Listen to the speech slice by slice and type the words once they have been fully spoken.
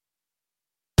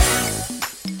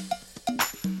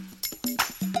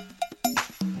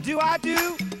Do I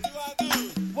do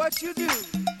what you do?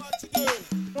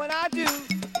 When I do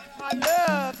my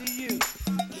love to you.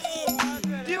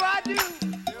 Do I do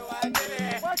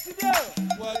what you do?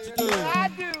 When I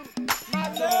do my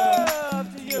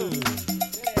love to you.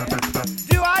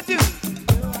 Do I do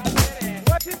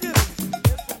what you do?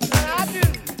 When I do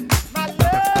my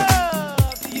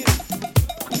love to you.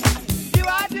 Do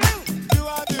I do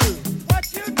what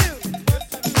you do?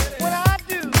 When I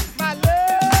do my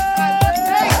love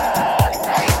to you.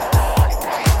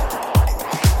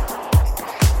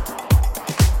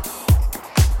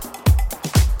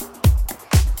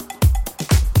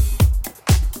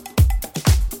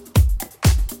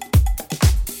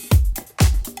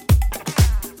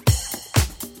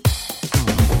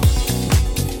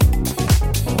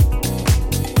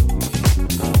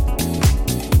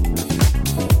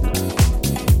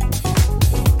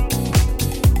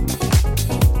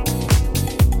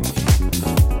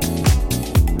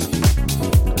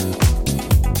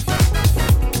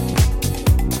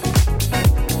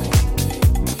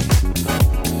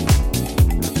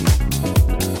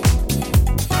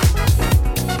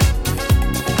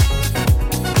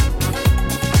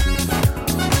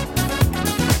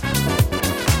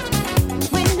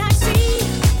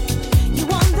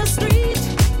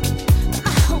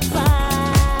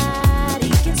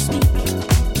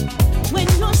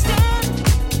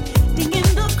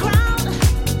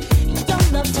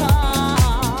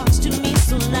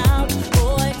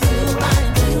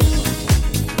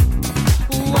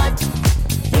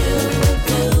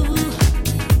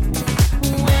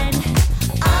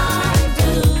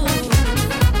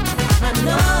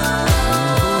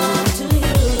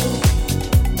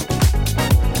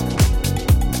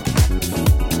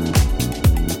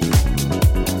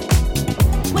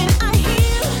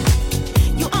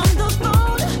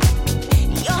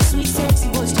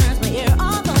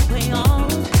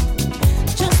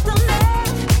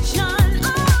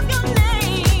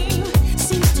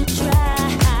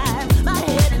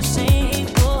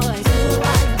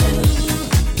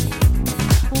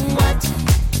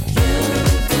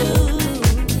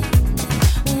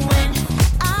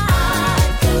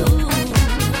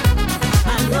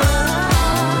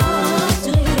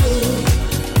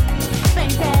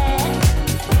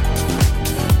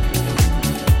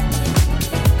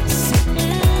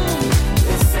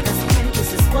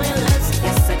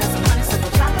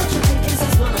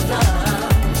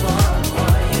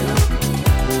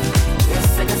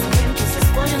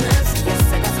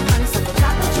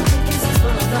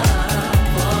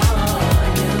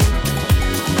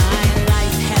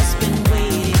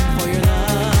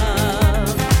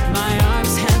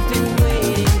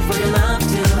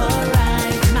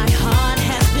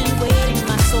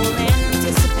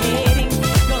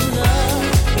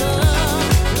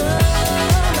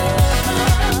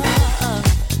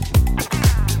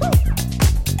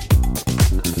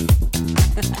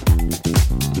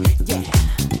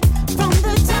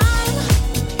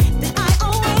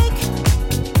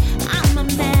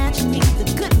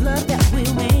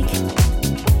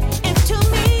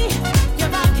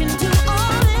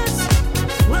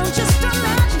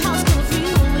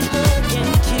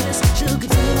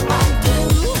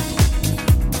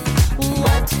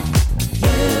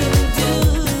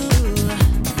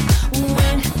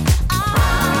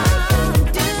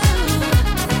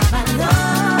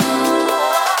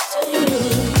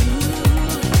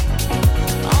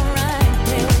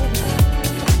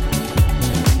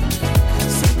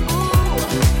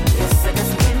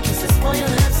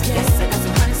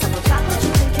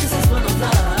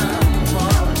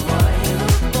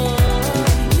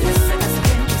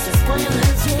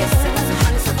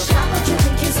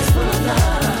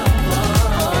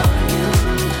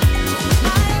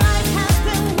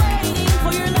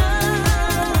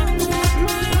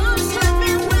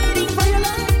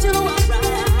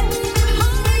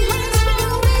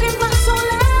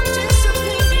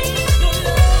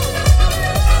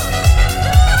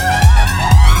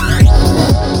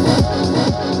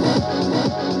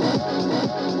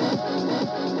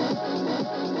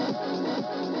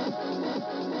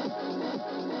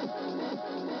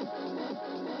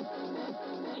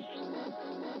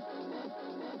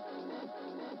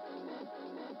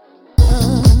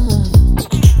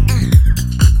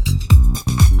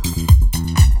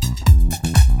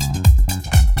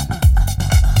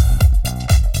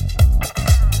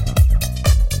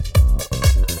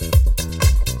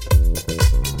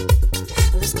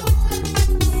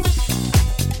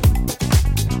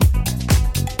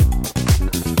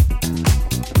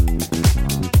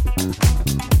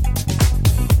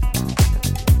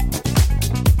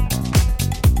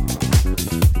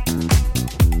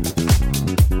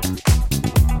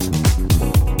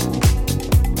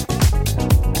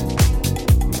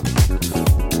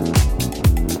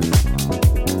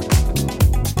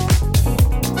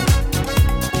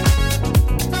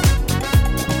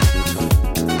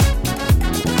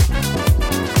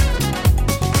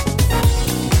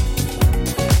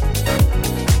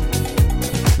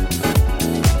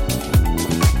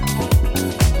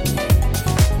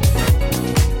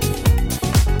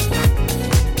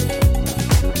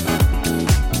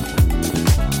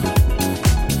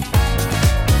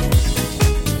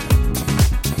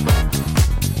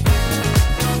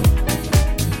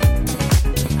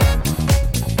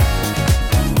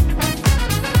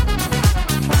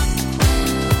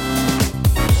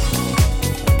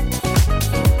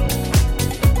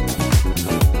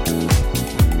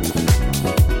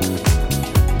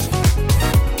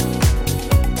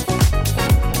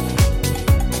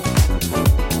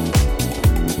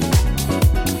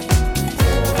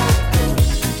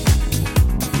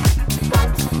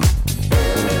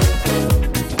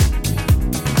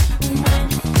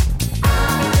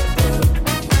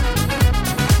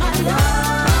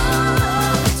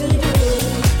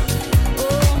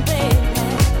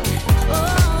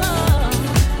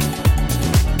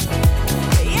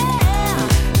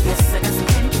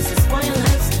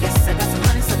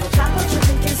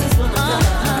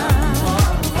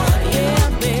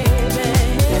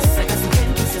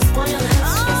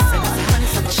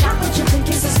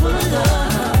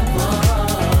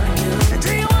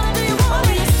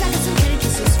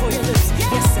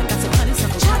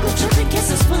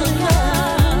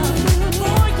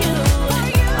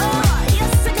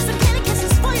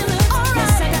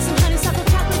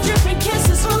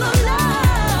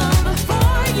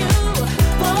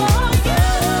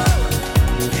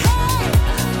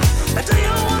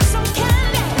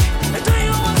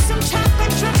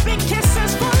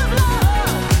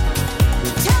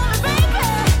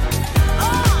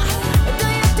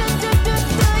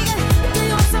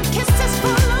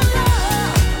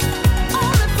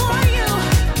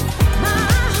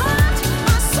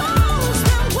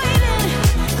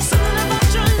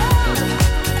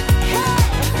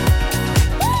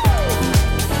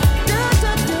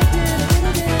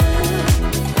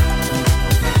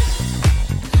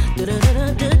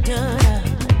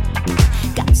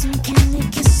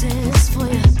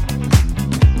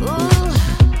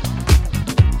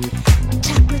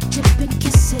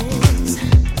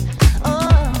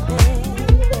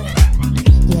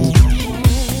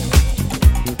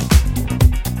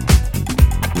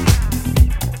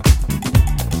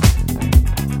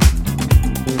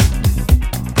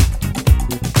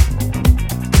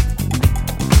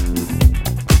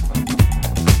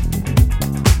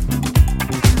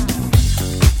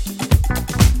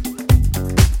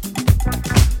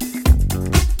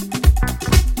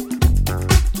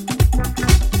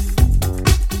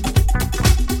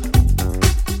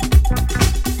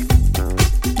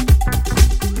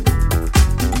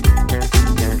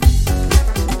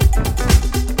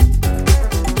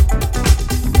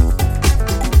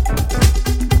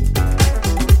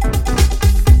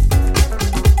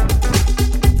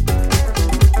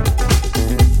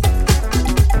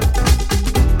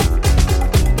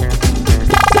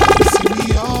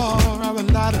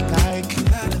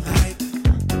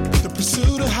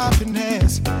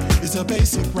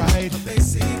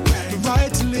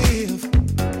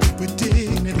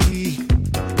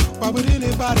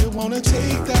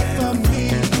 that for me.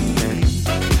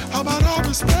 How about I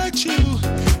respect you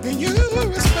and you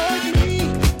respect me,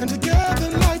 and together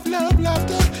life, love,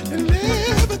 laughter, and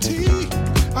liberty.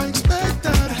 I expect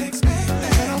that,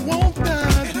 and I want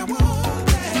that,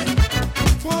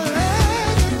 for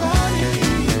everybody.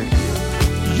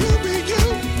 You be you,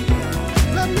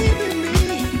 let me be me,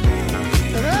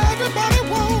 and everybody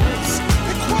wants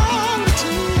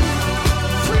equality,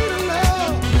 free to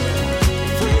love,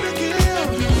 free to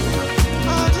give.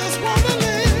 I just want to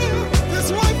live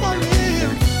this life I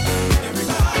live.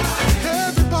 Everybody,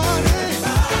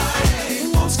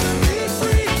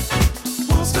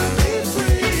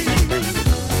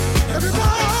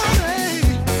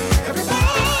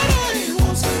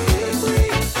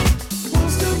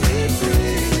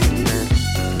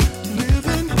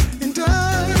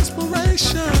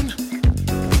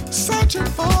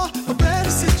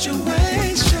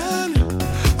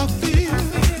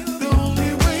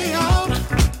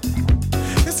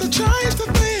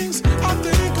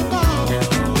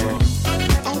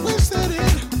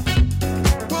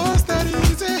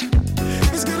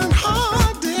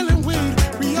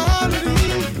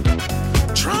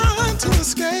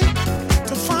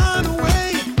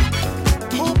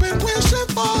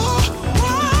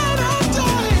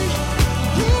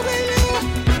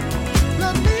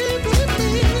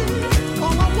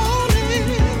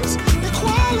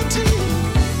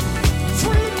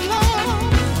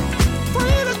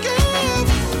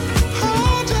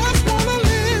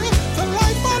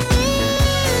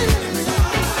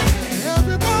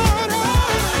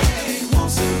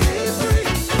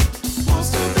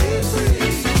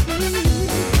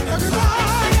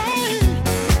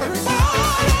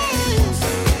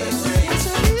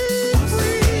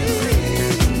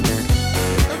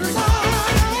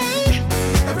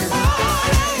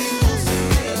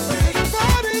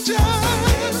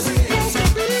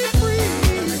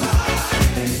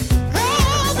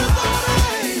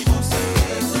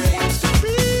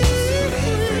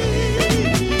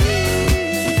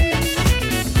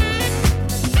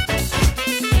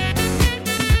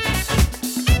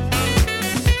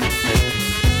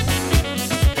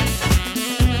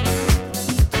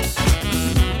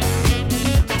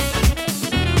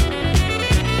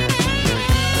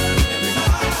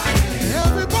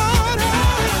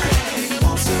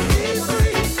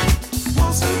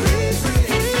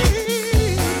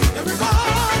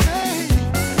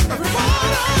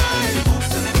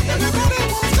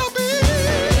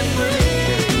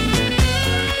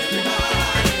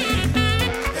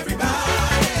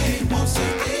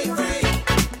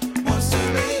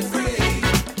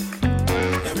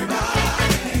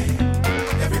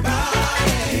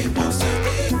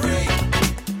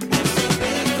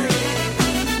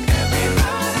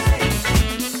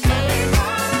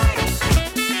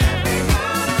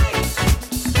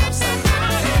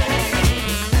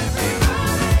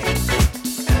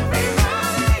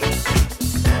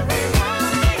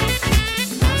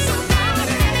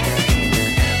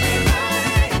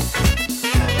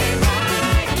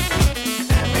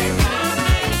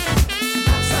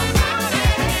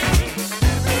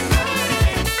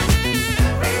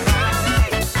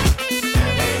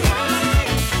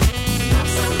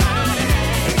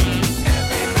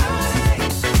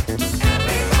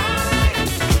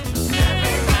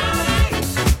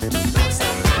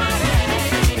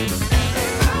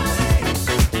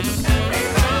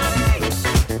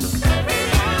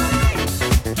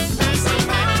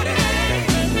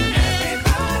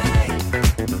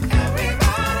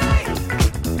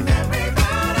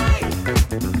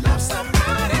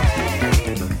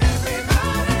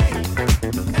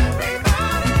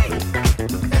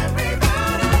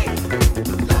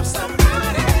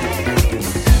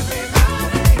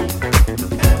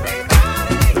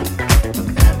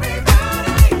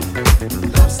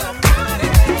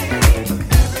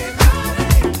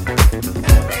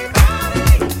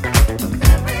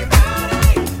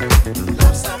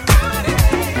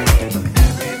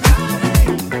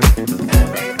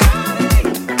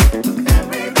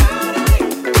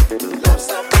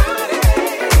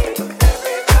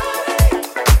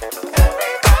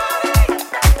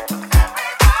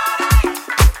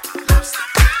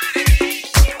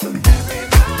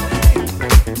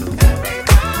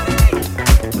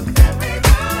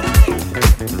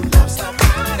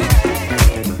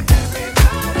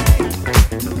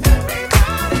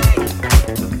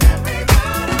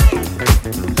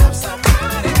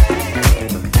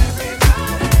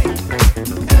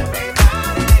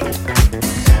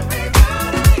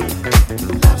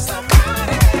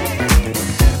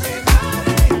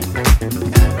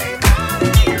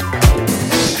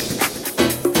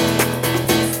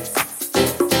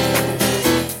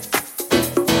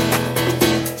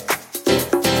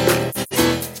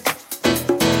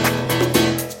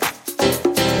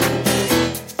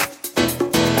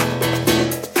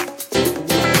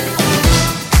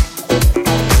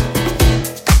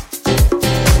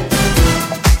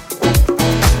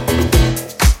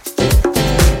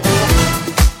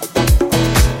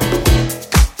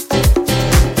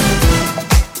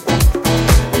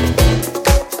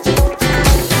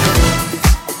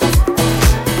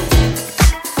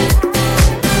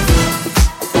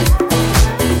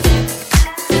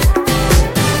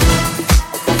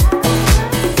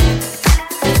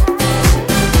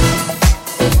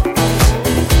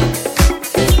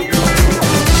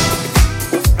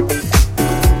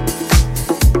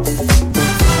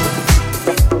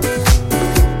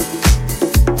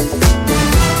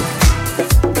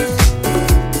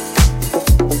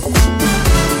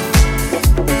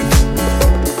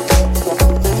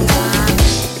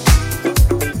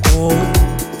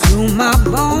 to my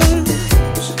bones.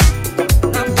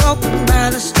 I'm broken by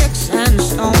the sticks and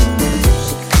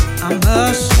stones. I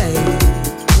must say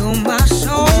to my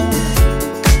soul,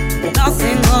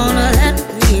 nothing gonna let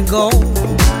me go.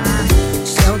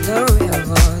 Except the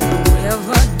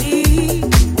river deep,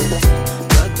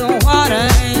 but the water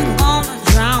ain't gonna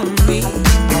drown me.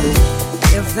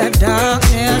 If the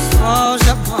darkness falls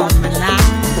upon me now,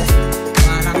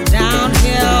 but I'm down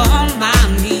here on my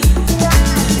knees,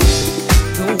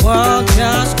 the world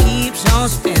just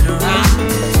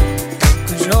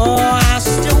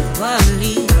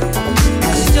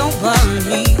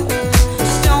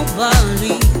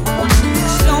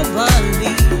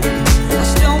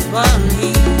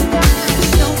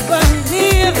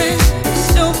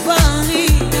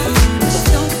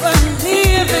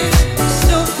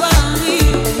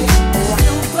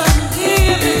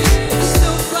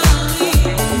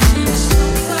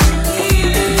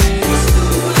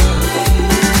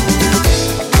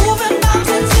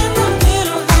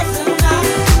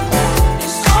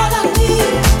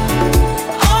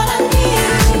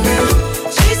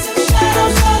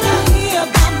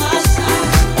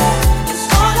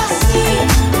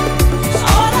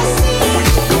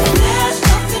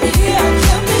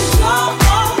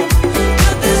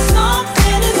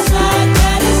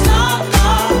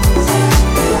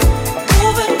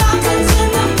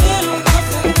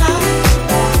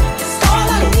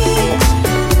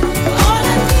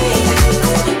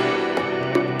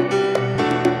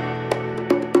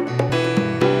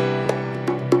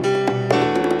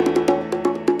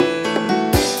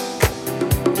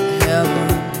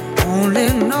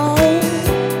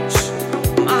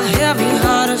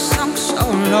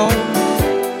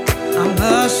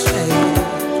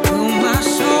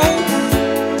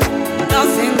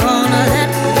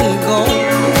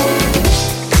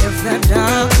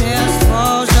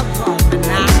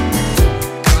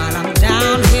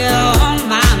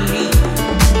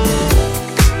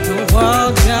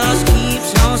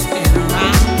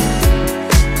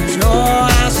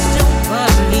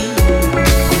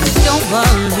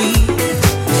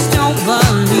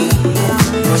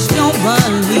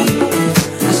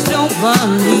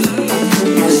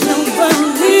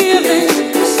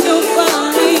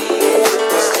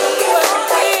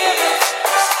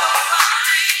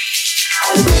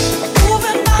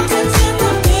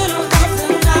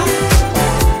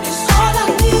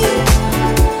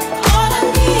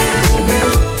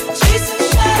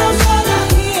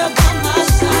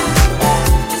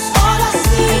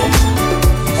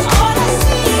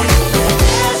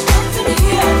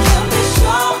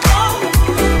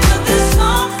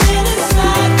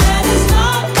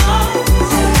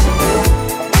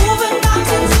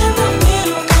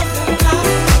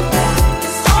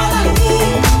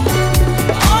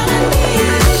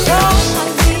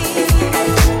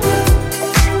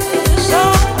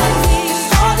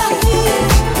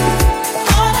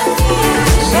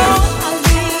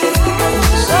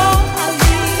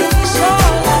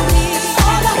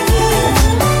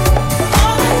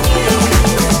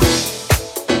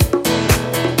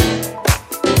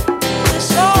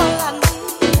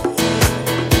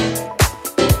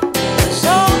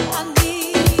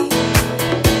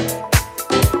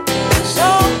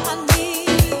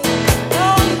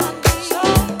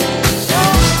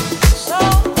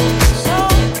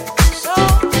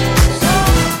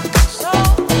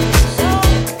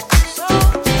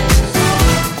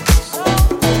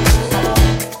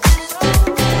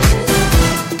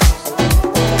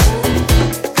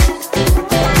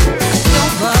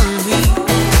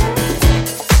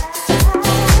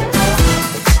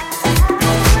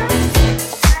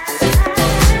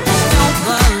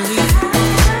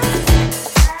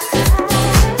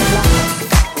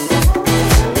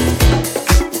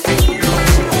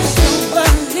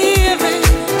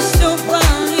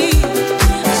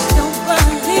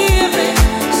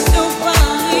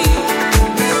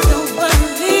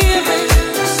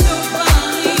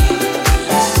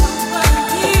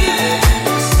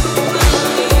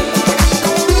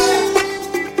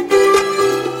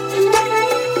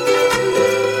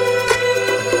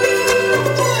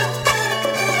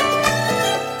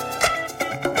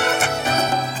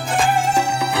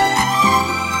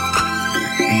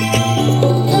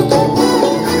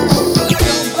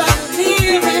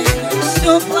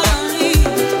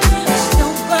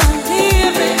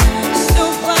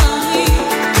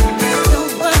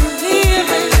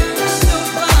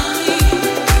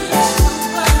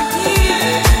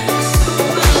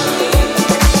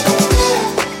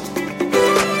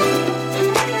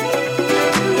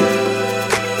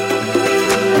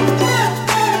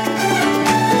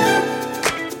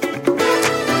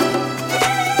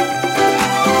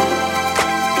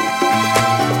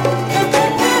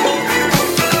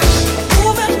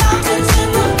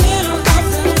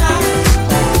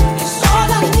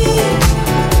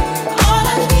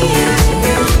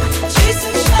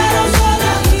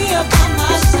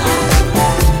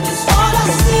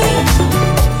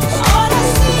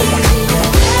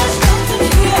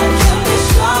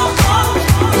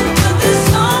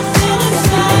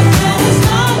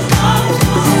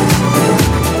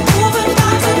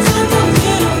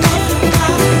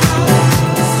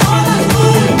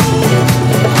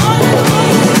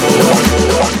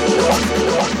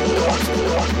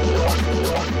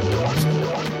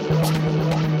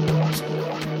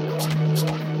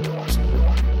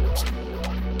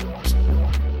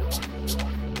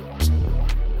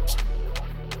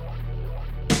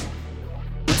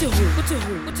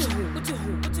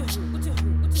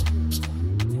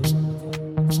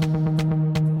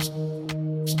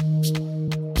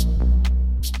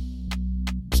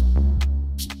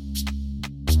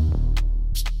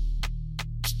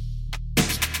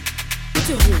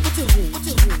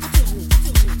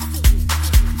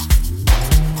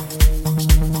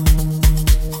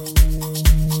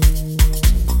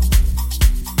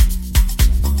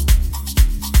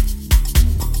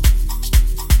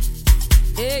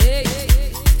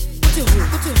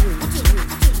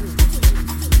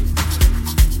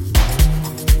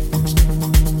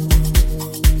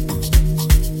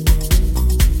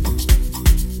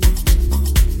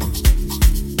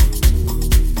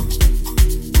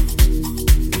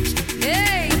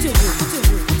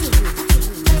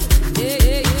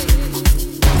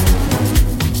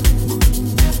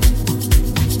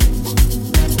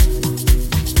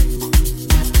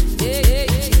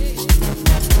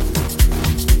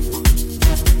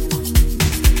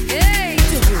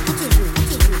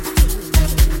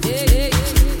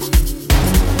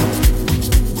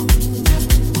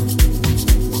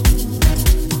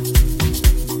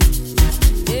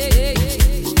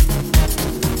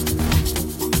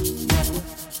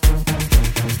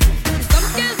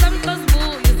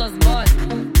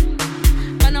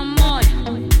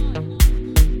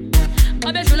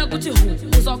ukuthi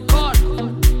uzokhona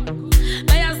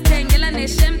bayazithengela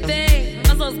ne-champagne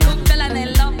bazozikhuphela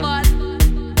ne-lobot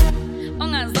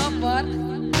ungazobot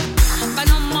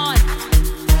banomoya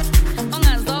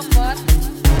ungazobot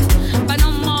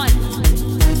banomoya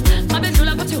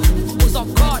mabedlula ukuthi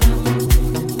uzokhona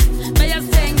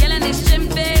bayazithengela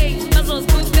ne-champagne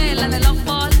bazozikhuphela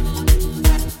ne-lobot.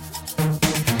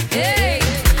 Hey,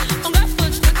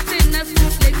 ungafuna ukuthi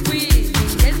nasiflekwini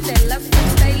ngendlela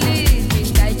sisayilini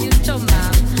ngayitsho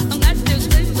mama ungathi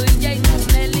usizuye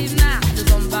inqumela imali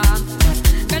zombamba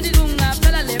kanti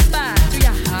kungaphela le bantu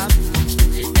uyahamba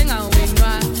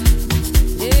engawinwa.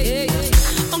 Hey,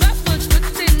 ungafuna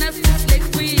ukuthi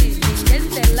nasiflekwini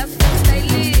ngendlela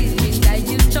sisayilini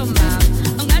ngayitsho mama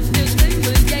ungathi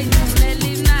usizuye inqumela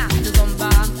imali zombamba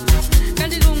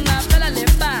kanti kungaphela le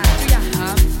bantu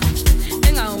uyahamba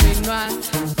engawinwa.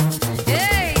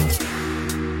 Hey,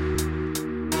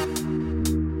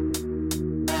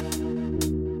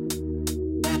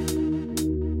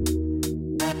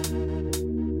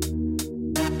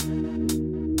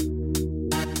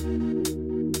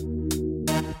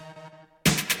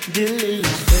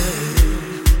 Dilise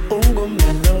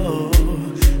ungumlo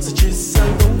sichisa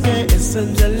konke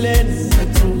esandleni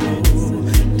sethu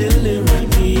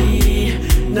delivery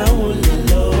now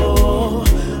lelo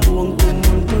wonke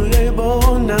umuntu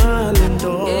uyayibona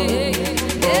lento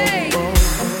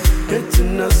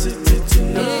getina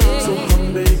sitina so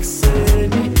hambe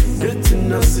ekseni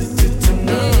getina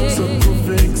sitina so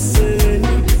kuve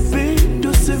ekseni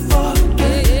bintu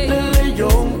sifake lele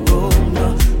yongoma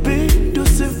bintu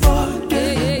sifake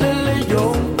lele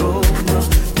yongoma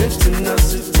getina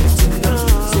sitina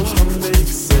so hambe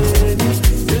ekseni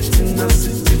getina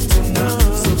sitina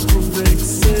so kuve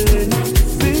ekseni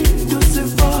bintu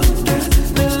sifake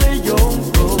lele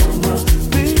yongoma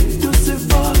bintu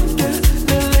sifake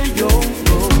lele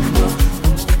yongoma.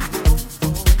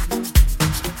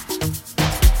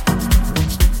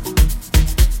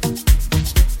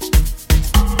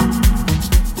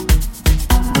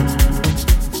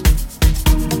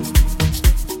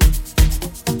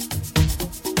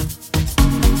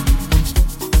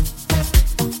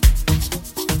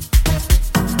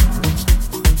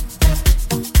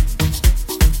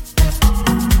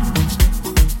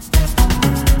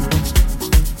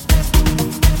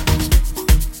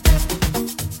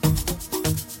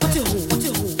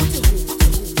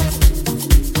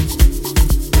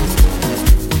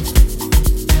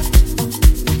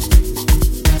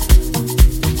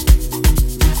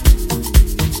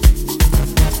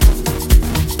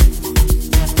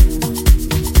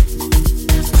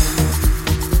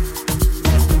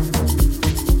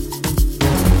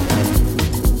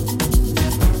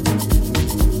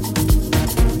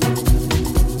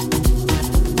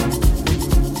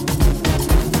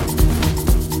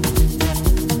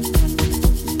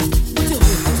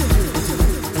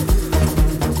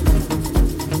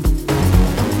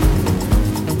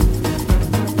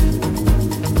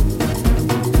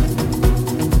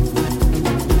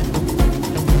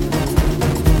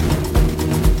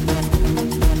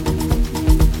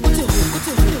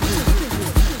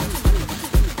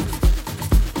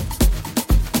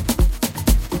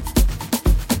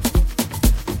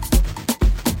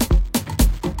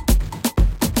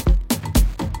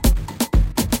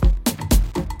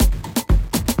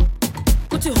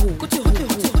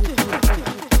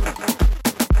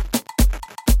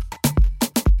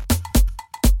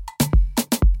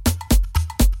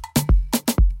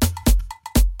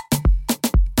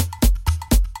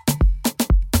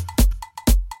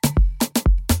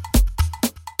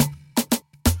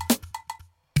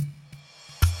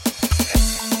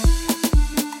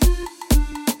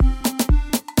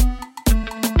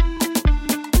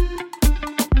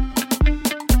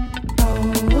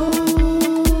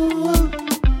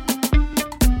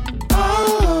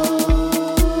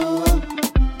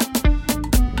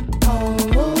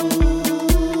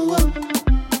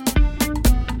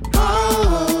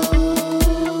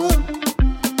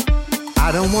 I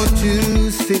don't want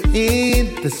to sit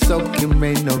in the soaking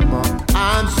rain no more.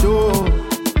 I'm sure.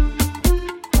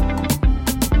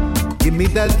 Give me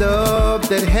the love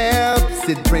that helps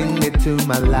it, bring it to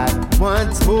my life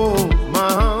once more,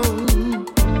 Mom.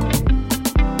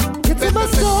 It's in my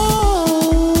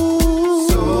soul.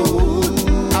 So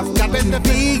I've got to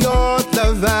be your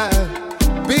lover,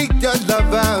 be your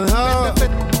lover. Oh.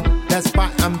 That's why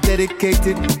I'm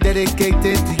dedicated to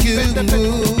you.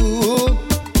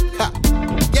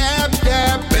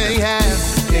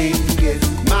 It's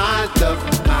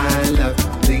my love,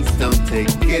 please don't take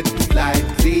it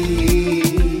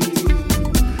lightly.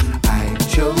 I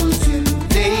chose you,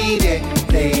 lady,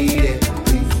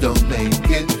 please don't make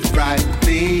it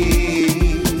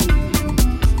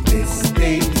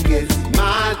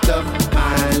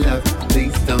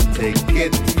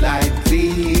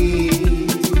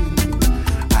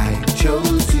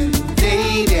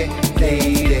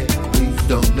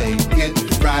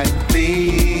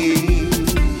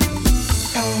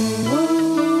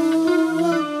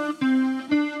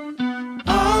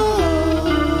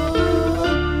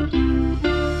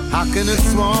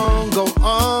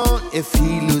if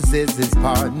he loses his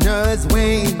partner's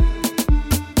way.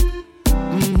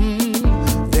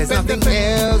 There's nothing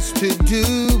else to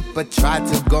do but try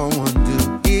to go and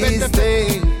do his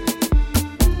thing.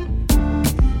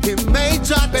 He may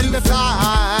try to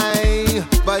fly,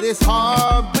 but it's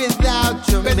hard without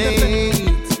your mate.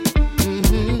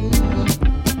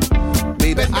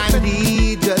 Baby, I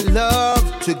need your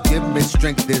love to give me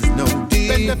strength. There's no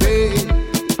debate.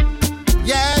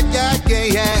 Yeah.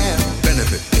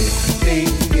 Benefit. This thing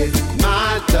is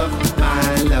my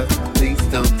love. Please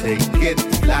don't take it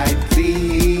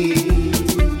lightly.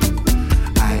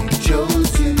 I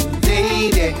chose you,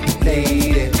 lady.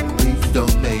 Please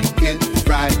don't make it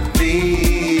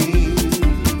frightening.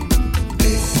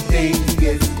 This thing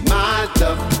is my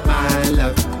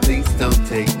love. Please don't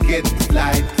take it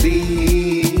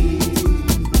lightly.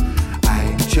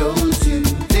 I chose you,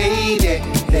 lady.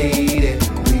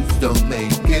 Please don't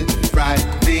make it frightening.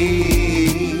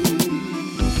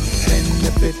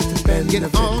 Benefit,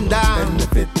 get on down.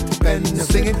 Benefit,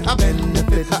 sing it up.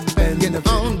 Benefit, get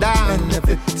on down.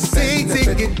 Benefit, sing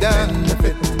it up.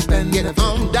 Benefit, get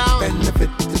on down. Benefit,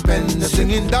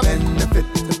 sing it up. Benefit,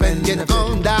 get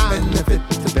on down. Benefit,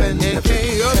 benefit,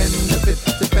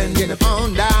 get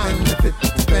on down. Benefit,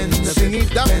 sing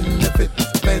it up. Benefit,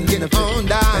 get on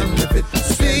down. Benefit,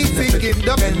 sing it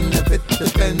up. Benefit,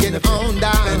 get on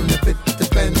down. Benefit,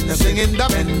 sing it up.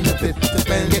 Benefit,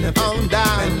 get on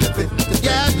down. Benefit,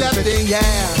 yeah.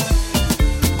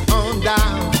 On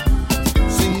down,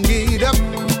 sing it up,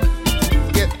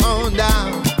 get on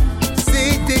down,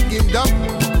 sing it up,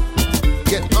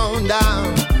 get on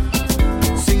down,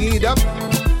 sing it up,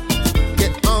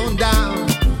 get on down,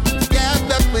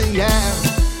 yeah,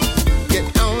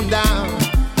 get on down,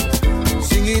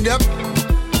 sing it up,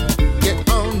 get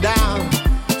on down,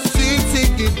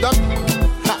 sing it up,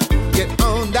 get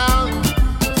on down,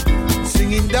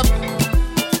 sing it up,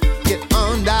 get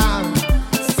on down.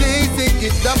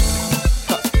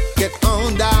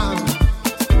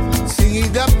 Sing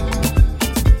it up,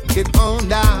 get on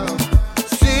down.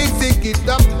 Sing it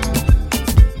up,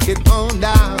 get on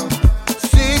down.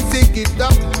 Sing it up, get on down. Sing it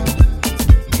up,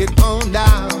 get on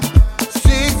down.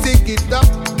 Sing it up,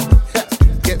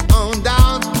 get on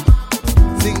down.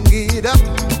 Sing it up,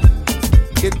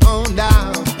 get on down.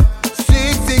 Sing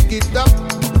it up,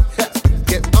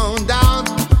 get on down.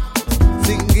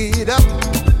 Sing it up.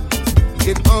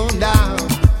 Get on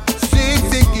down, sing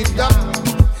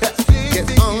it up,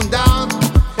 get on down,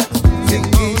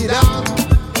 sing it up,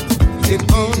 get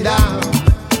on down,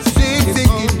 sing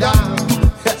it down,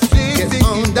 get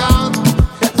on down,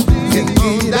 get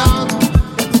on down,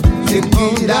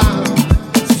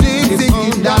 get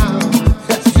on down,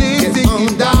 sing it down, get on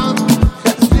down,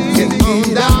 get on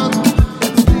down,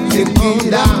 get on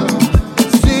down,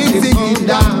 sing it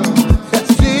down,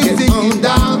 get on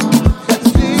down.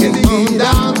 Get on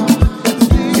down,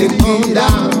 get on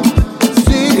down,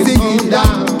 sing it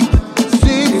down,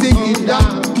 sing it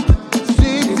down,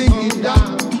 sing it down,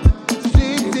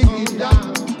 sing it down, sing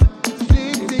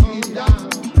it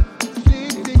down,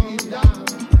 sing it down, sing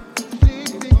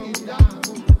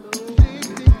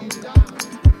it down.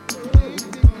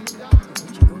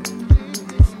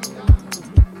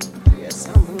 Yes,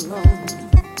 I'm alone.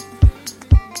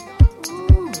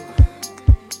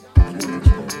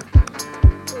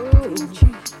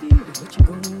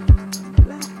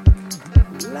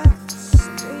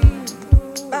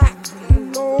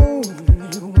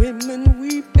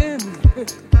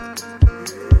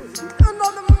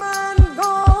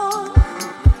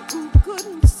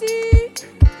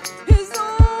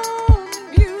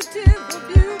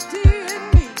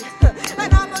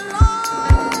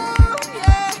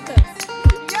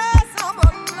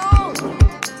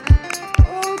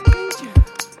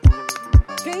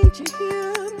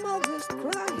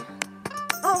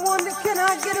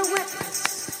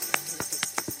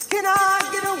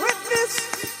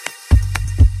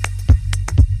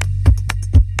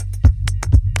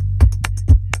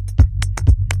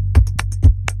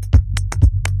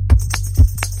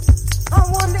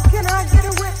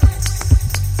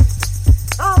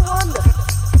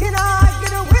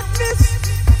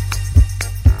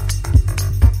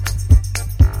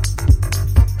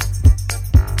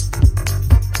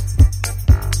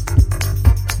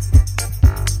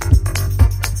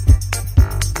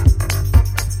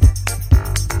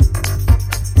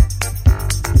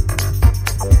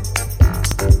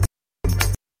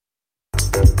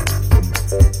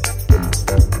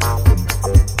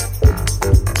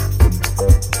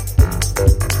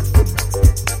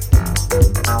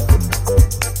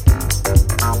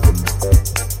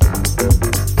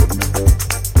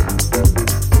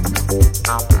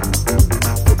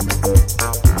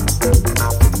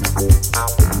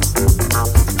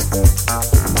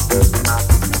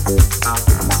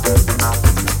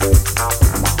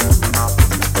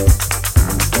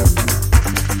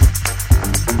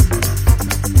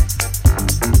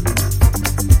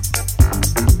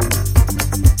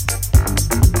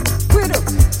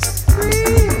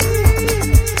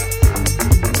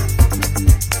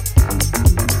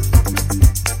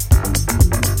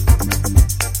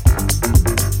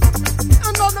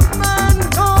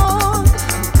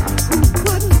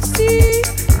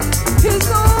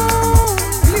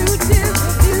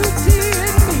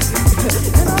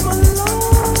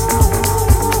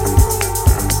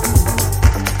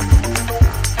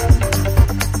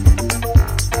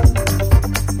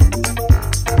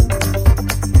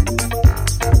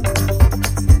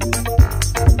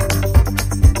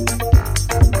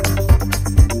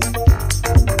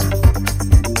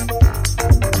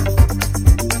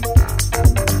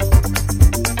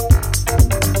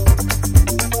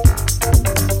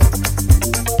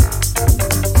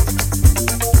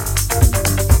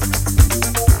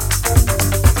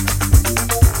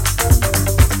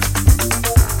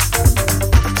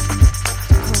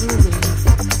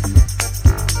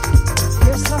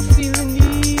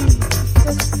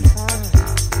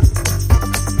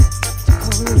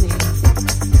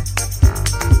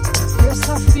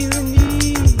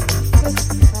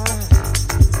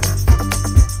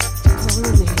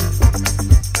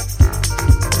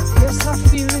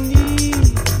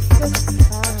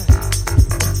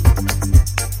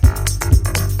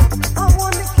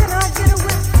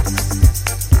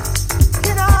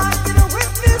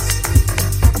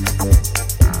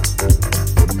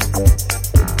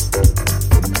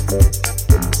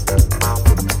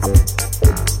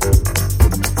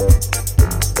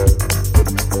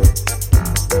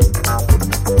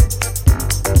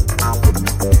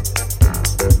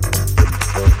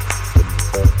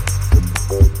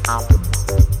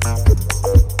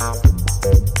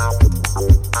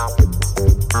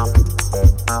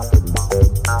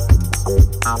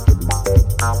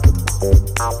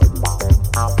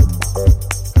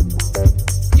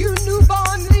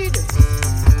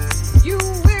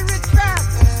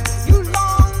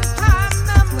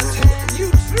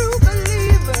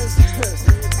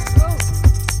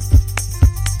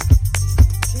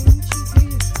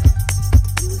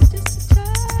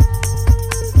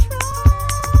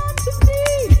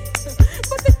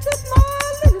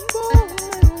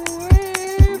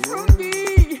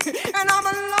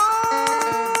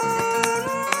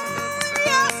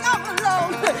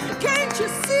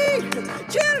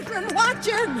 and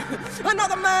watching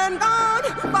another man gone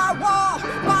by war,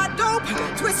 by dope,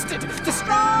 twisted,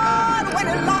 destroyed. When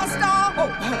he lost all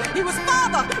hope, he was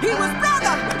father, he was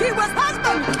brother, he was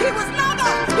husband, he was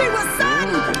lover, he was son.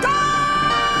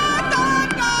 Gone, gone,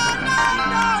 gone, gone,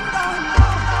 gone, gone,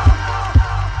 gone.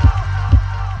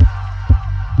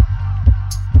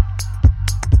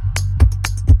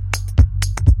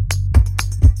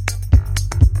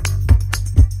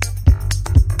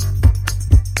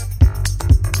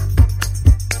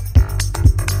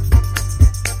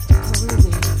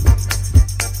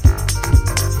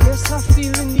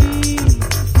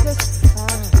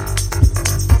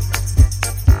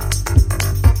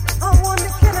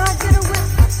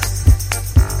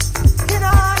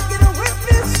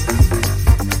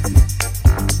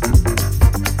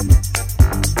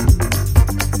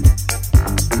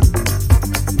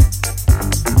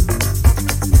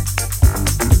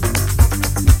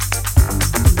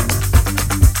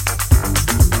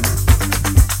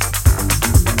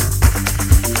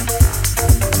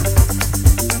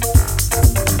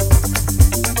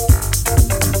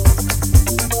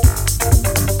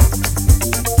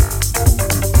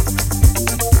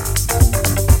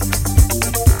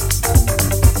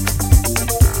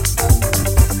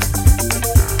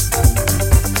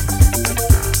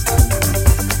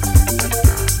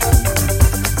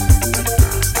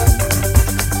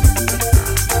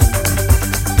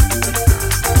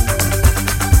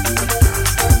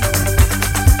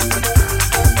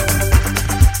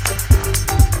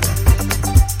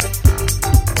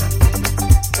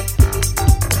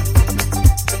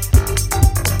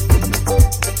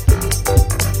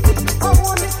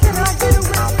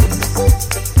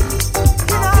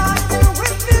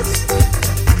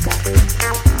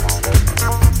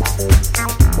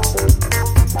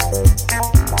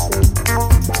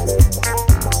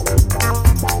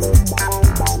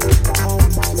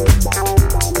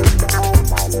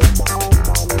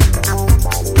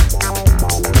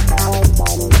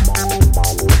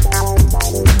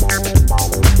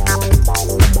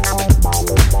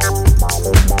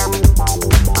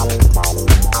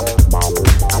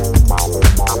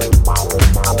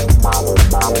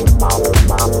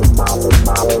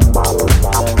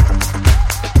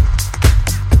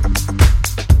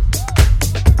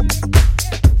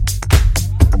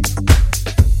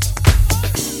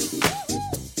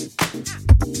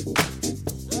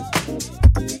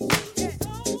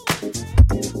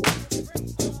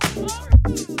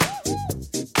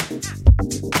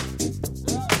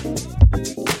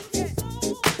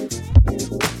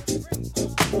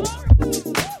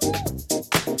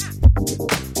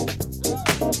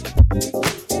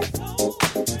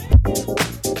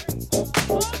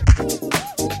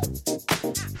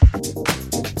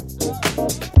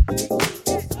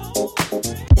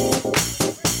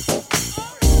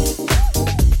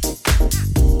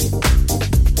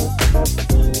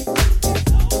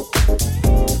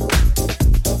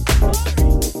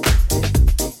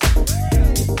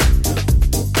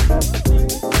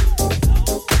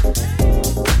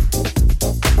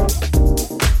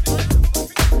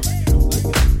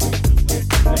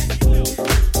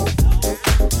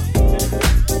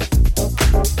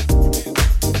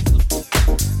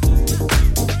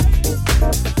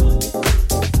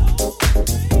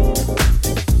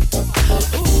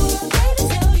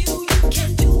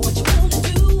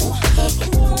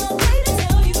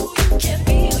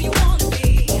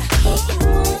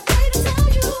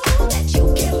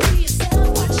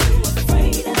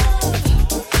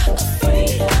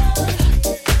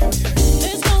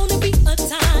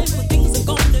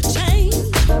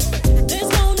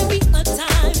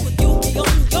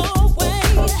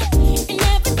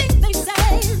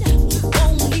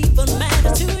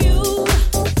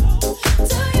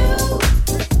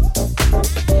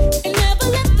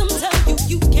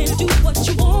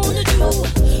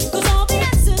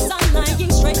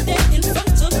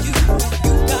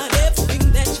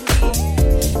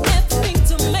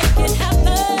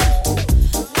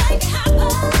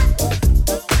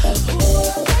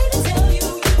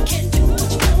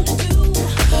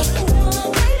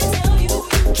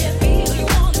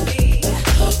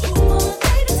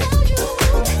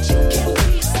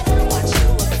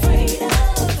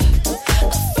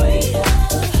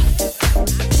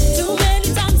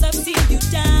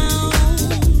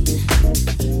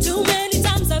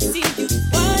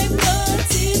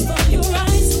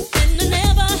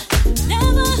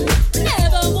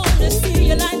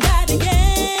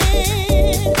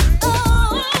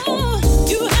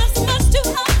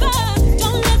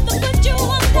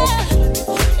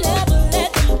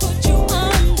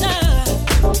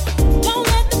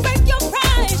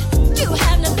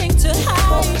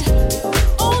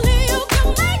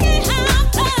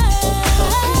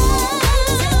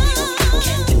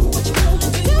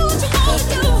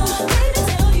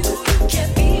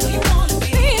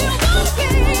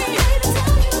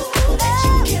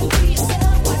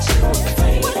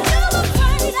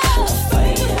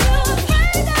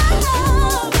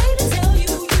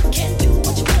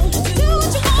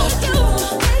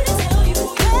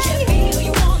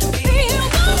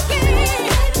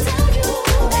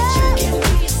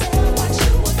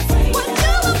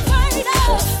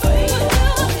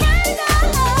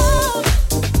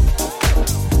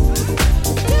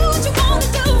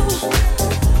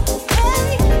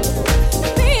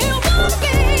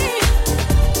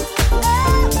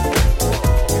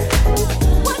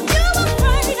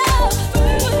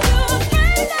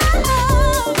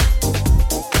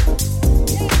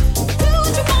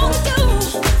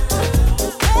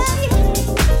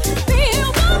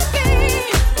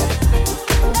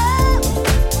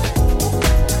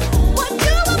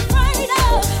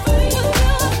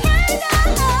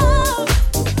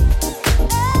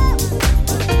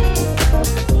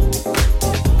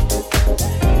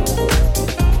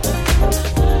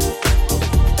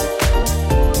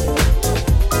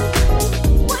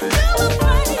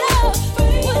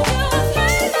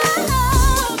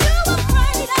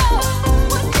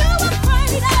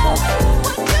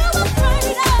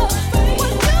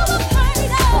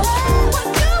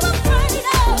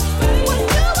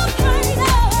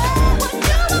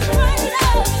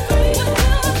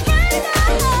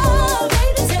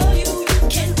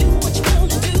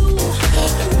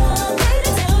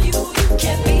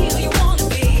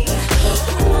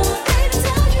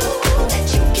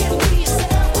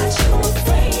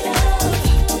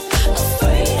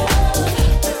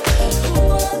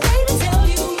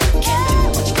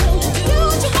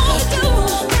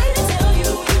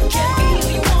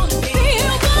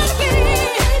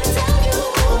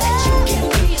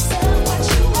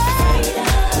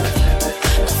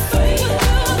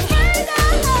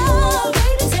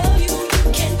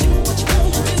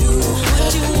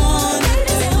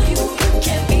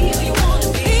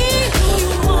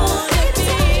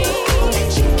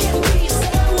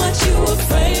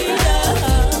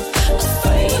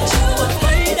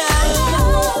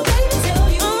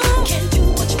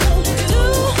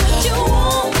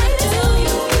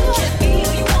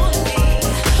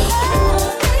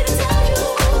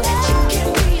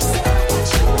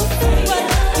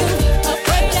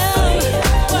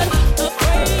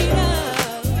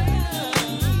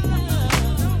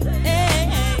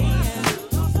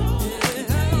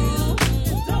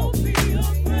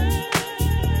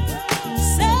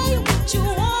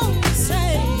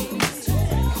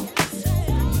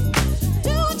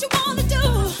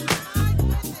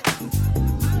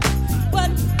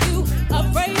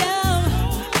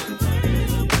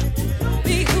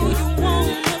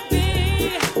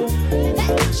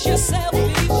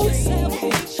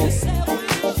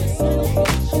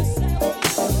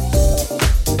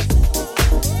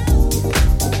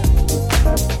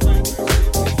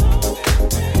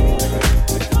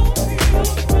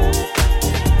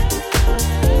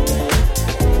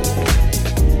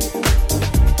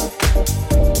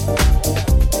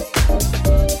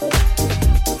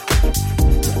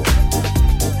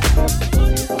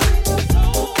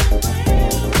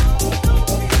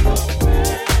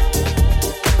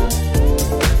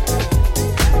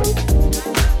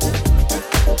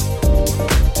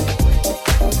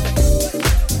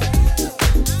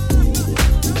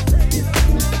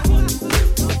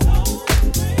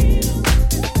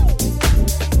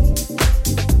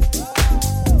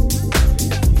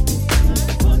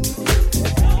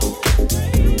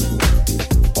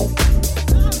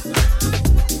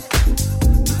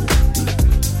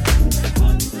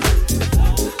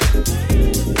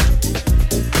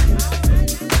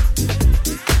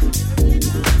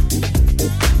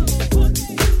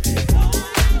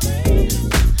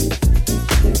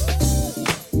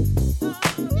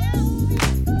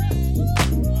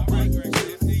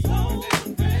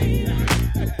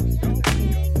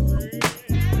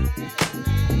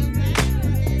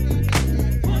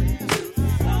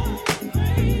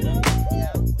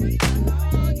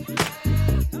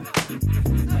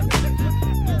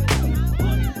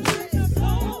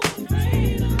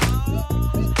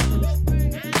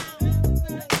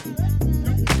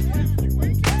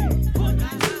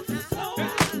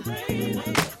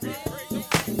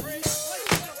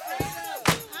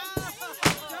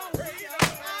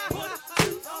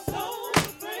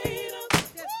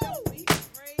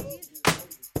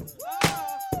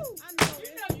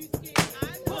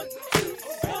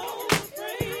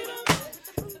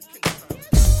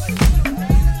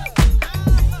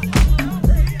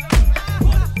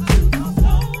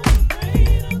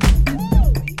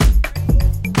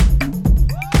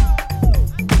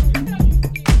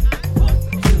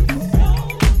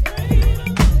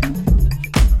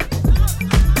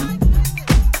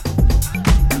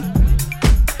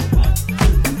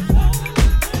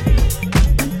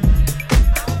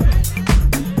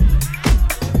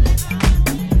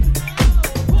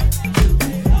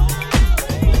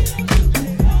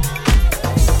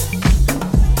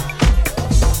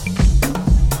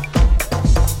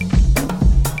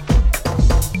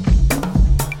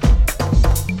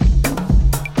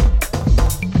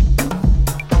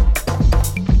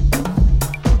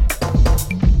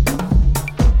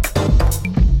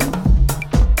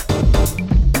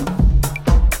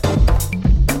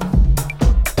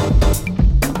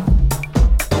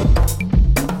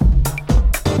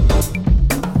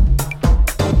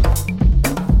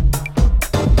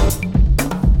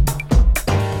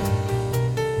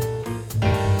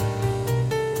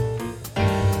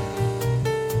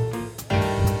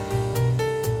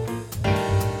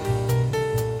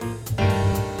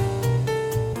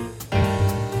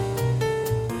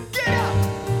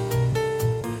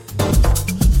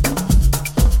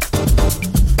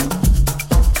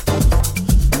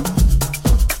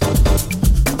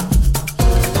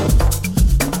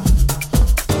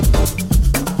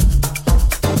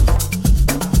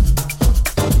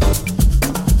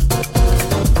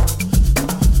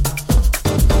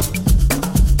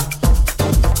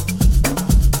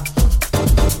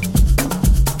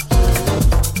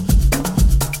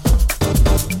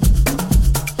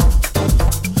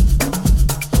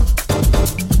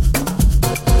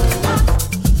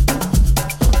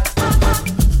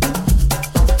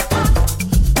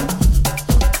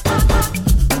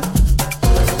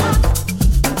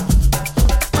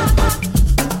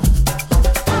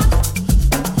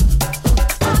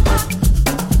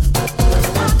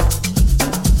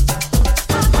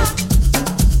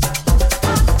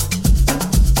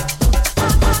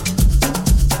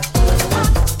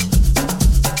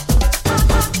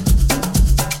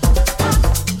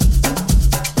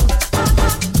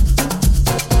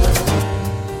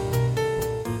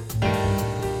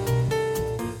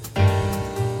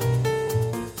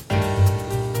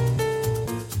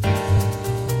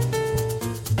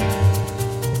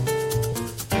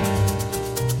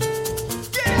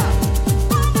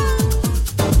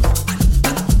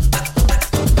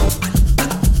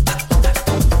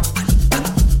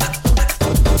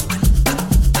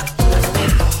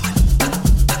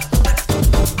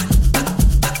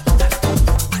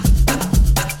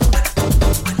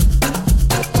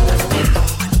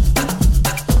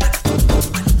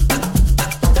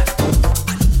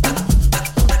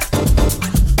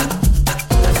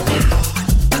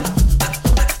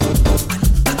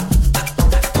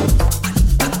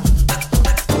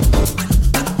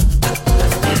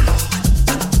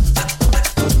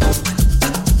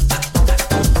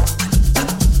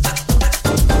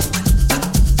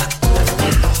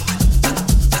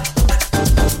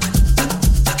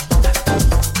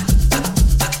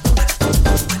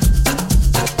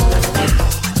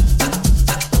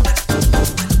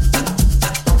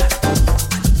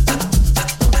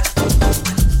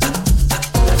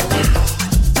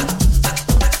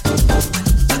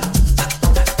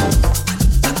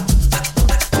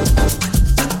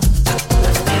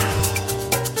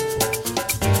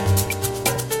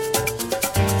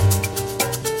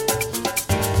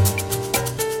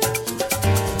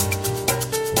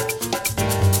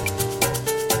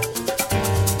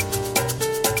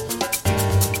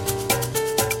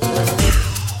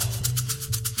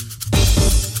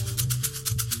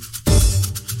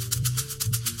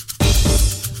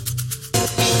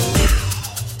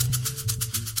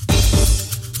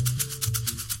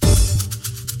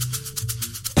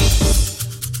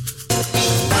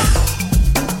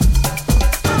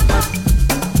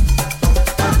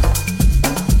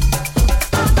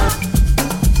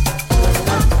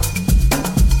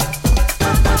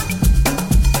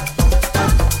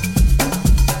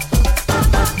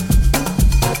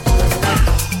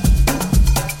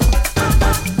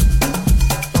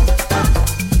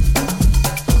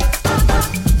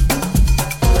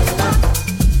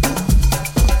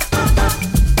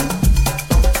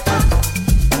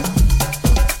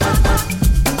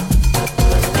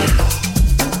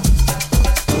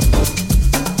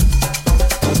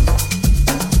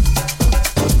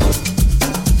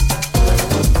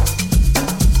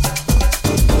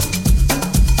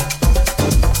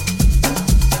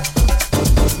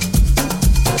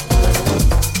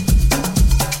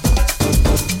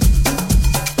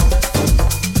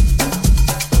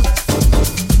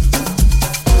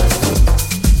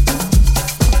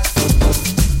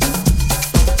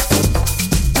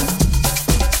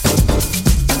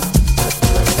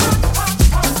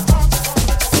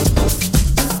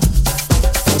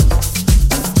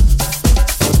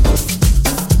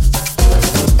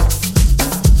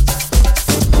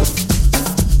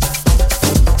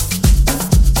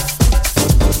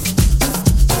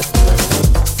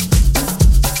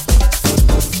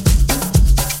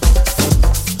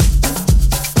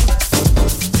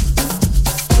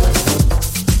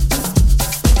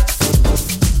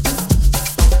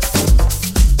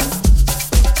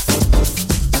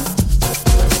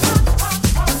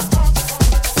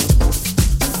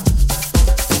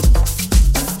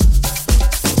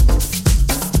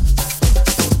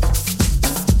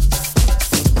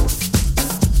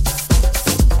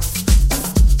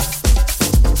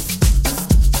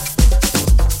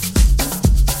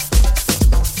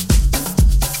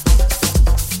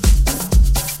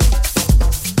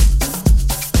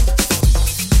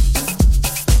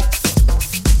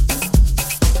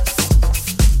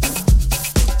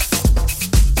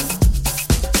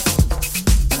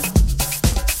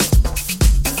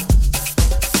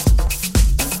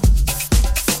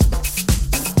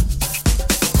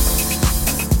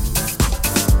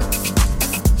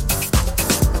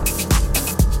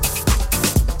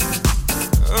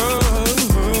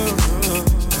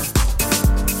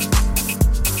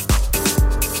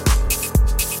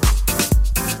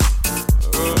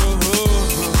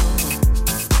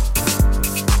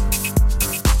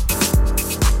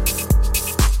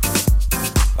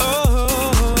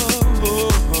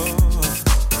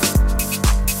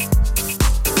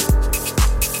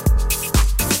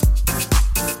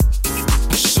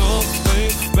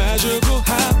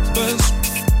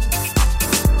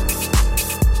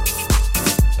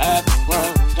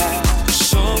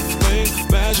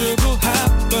 magical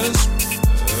happens.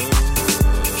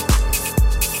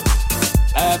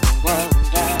 At the world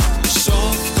dance.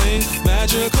 Something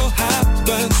magical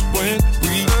happens when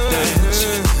we dance.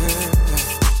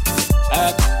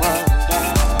 At the world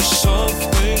dance.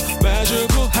 Something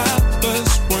magical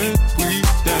happens when we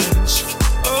dance.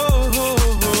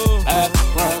 At the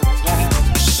world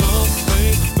dance.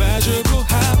 Something magical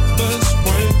happens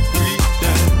when we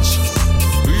dance.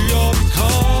 We all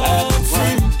become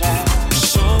free.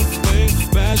 Something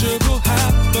magical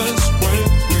happens when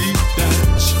we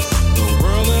dance. The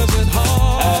world lives in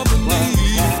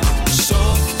harmony.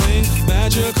 Something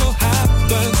magical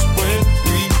happens when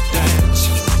we dance.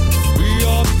 We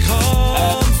all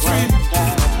become free.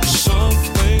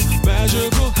 Something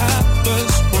magical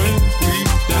happens when we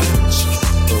dance.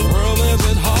 The world lives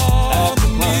in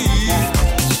harmony.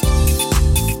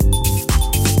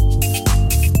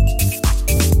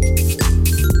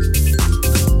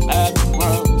 At the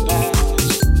world dance.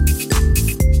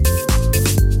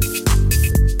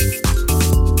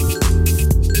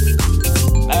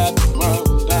 At the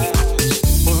world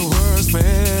dance. When words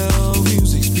fail,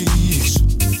 music speaks.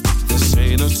 This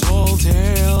ain't a tall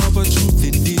tale, but truth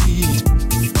indeed.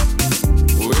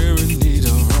 We're in need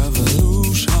of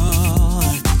revolution.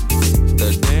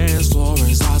 The dance floor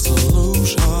is our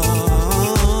solution.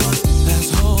 Let's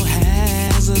hold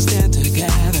hands and stand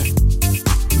together.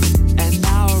 And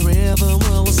our rhythm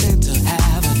will ascend to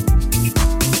heaven.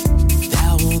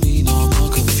 There will be no more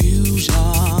confusion.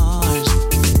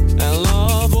 And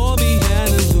love will be an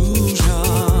illusion.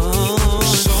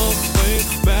 Something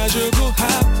magical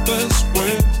happens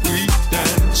when we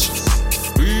dance.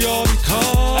 We all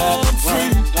become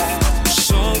free.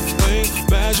 Something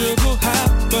magical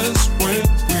happens when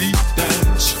we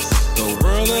dance. The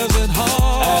world lives in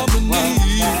harmony.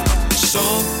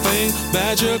 Something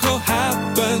magical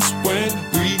happens when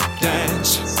we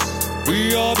dance.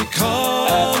 We all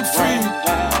become free.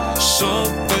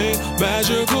 Something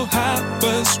magical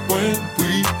happens when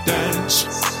we dance.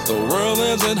 The world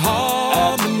lives in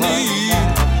harmony.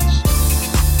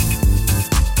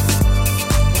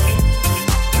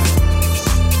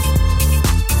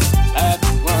 At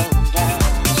the world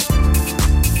dance.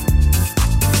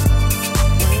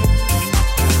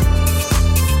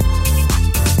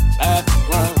 At the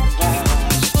world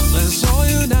dance. Let's all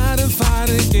unite and fight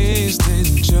against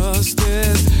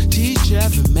injustice. Teach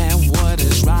every man what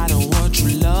is right and what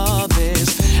true love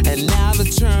is. And now to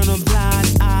turn a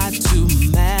blind eye to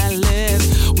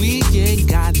malice. We ain't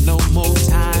got no more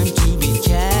time to be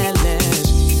careless.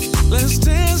 Let's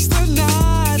dance the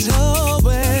night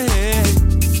away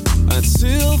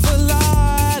until the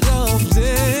light of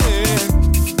day.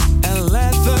 And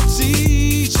let the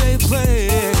DJ play.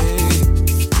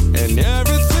 And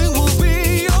everything will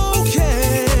be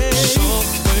okay.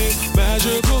 Something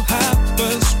magical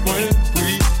happens when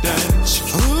we dance.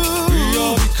 We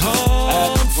all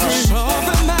become free.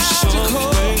 Something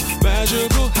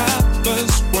magical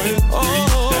happens when we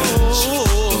dance.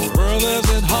 The world lives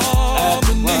in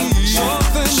harmony.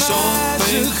 Something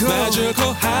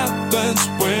magical happens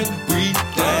when we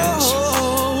dance.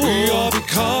 We all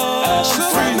become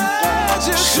free.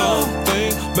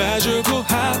 Something magical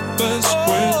happens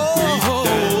when we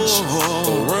dance.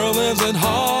 The world lives in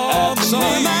harmony.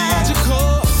 Something magical.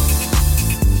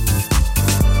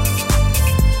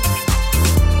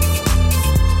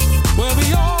 When we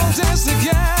all dance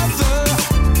together.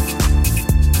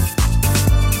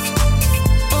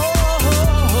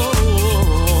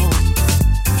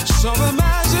 Something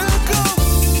magical.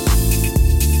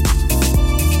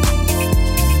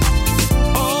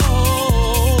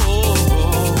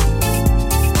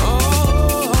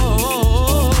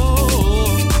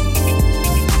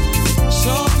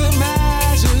 Something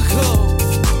magical.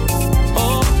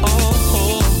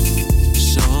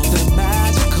 Something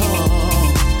magical.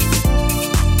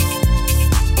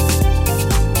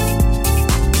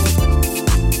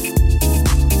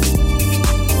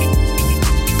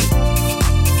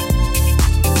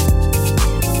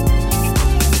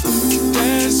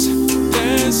 Dance,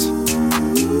 dance.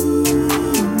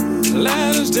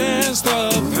 Let us dance the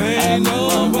pain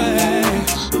away.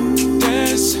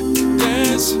 Dance,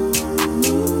 dance.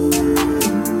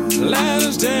 Let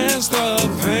us dance the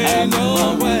pain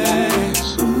away.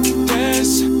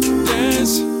 Dance,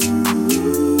 dance.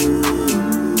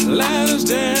 Let us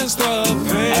dance the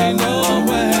pain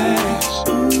away.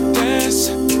 Dance,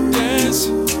 dance.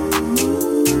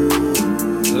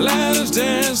 Let us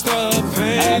dance the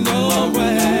pain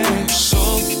away.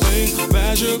 Something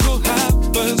magical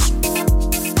happens